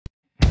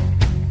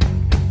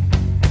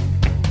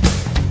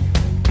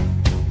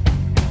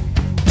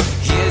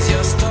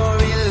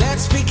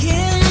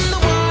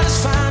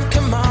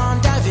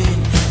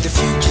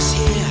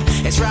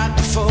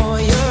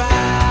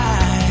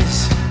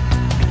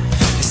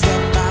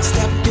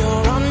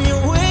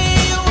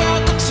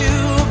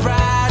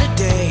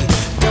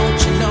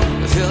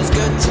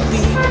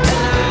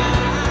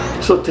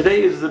So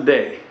today is the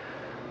day.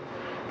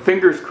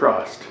 Fingers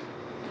crossed.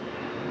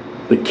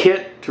 The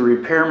kit to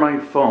repair my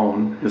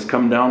phone has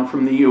come down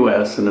from the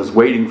US and is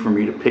waiting for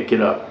me to pick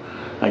it up.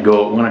 I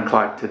go at 1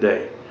 o'clock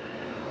today.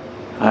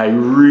 I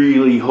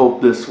really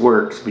hope this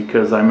works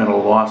because I'm at a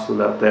loss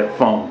without that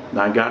phone.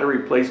 Now, I got a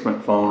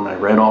replacement phone. I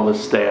read all the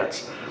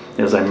stats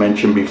as I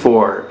mentioned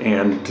before,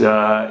 and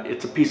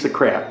it's a piece of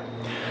crap.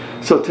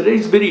 So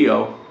today's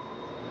video,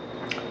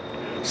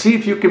 see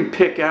if you can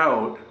pick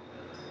out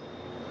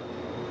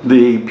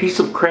the piece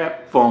of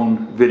crap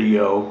phone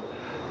video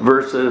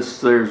versus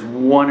there's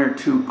 1 or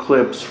 2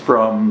 clips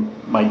from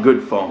my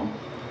good phone.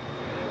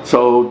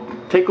 So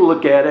take a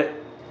look at it.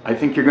 I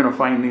think you're going to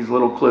find these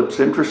little clips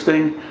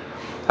interesting.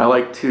 I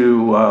like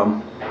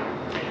to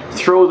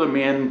throw them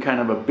in kind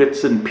of a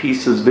bits and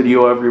pieces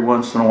video every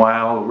once in a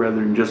while rather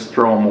than just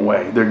throw them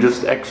away. They're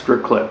just extra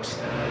clips.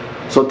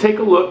 So take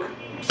a look,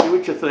 see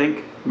what you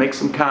think, make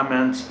some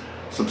comments,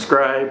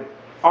 subscribe,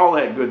 all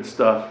that good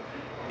stuff.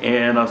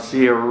 And I'll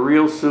see you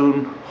real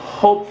soon,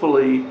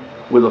 hopefully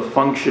with a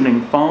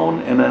functioning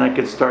phone, and then I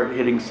can start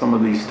hitting some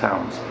of these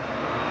towns.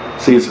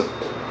 See you soon.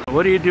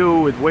 What do you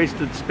do with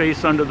wasted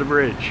space under the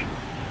bridge?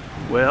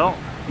 Well,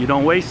 you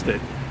don't waste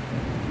it.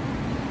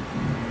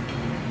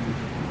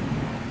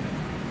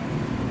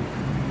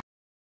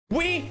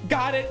 We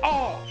got it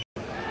all!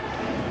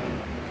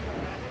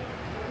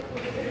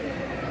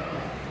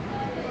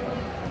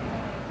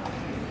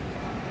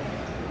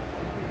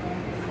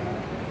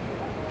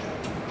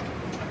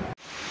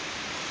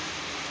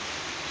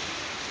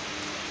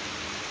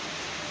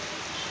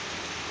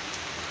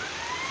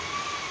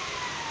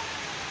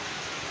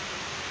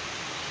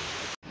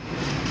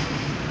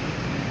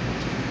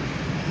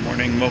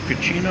 Morning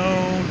mochaccino,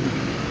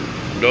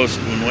 dos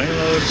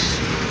buñuelos,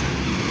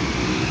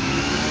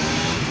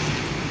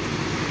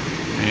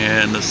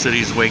 and the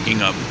city's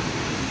waking up.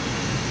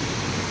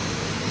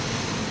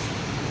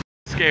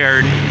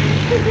 Scared.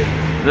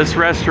 This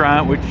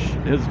restaurant, which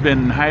has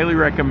been highly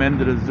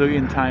recommended a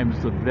zillion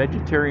times, the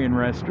vegetarian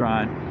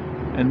restaurant,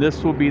 and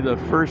this will be the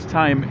first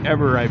time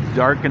ever I've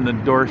darkened the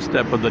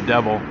doorstep of the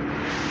devil.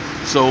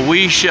 So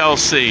we shall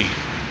see.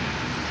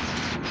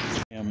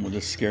 With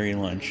a scary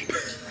lunch.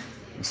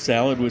 A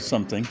salad with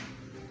something.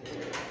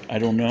 I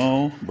don't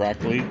know.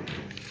 Broccoli.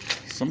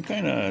 Some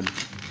kind of,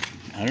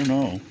 I don't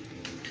know.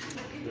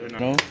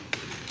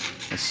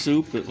 A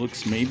soup that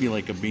looks maybe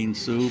like a bean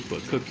soup, a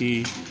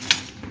cookie,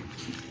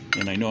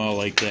 and I know I'll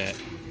like that.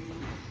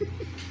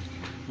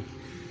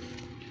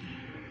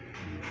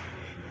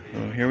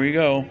 So here we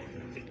go.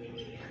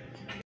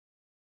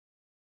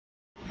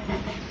 In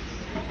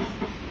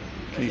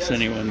case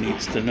anyone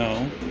needs to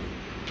know,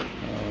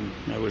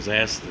 I was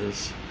asked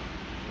this.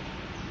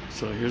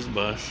 So here's the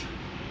bus,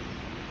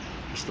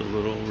 just a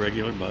little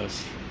regular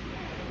bus,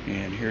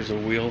 and here's a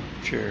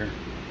wheelchair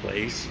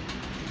place,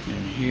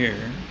 and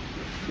here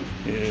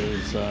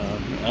is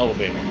an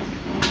elevator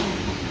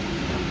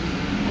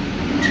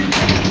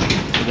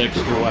with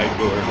extra wide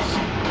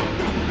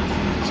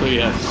doors. So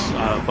yes,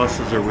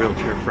 buses are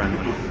wheelchair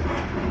friendly.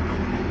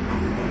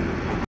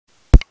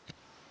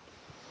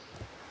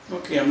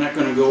 Okay, I'm not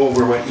going to go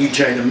over what each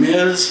item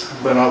is,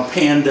 but I'll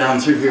pan down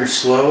through here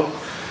slow.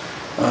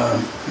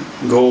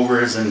 Go over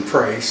as in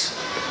price.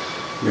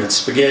 We got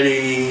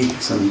spaghetti,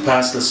 some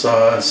pasta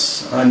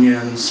sauce,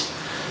 onions,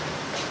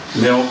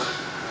 milk.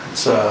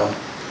 It's a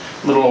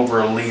little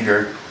over a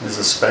liter is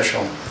a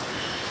special.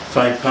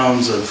 5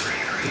 pounds of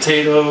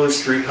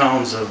potatoes, 3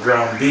 pounds of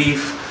ground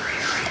beef,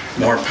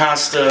 more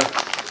pasta,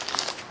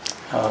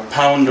 a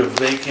pound of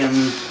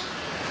bacon,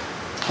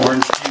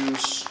 orange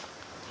juice,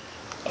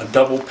 a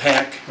double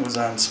pack was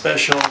on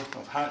special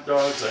of hot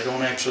dogs. I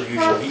don't actually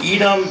usually eat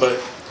them,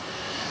 but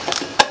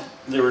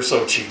they were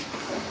so cheap.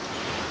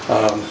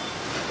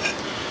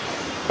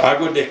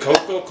 Agua de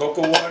coco,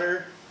 cocoa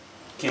water,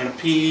 can of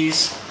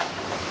peas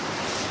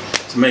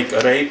to make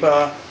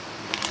arepa,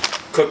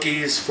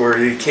 cookies for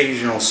the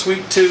occasional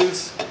sweet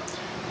tooth,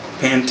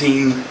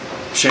 Pantene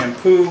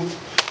shampoo,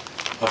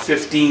 a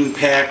 15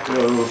 pack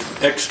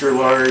of extra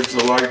large,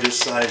 the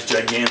largest size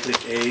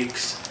gigantic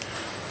eggs.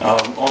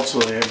 Also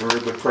they have a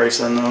very good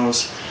price on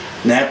those,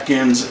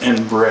 napkins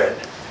and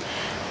bread.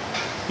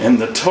 And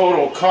the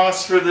total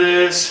cost for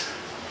this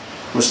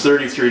was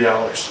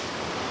 $33.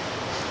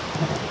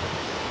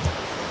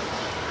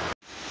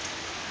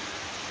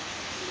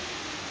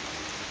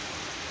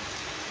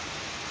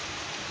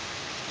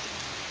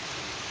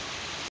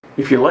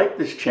 If you like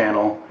this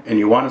channel and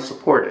you want to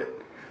support it,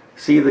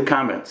 see the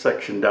comment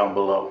section down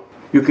below.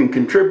 You can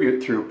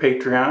contribute through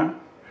Patreon,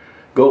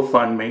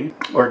 GoFundMe,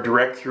 or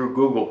direct through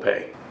Google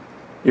Pay.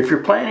 If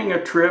you're planning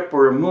a trip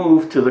or a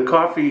move to the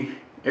coffee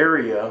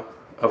area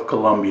of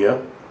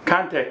Colombia,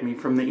 contact me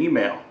from the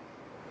email.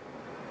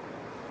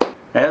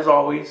 As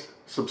always,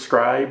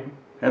 subscribe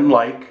and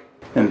like,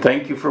 and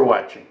thank you for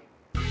watching.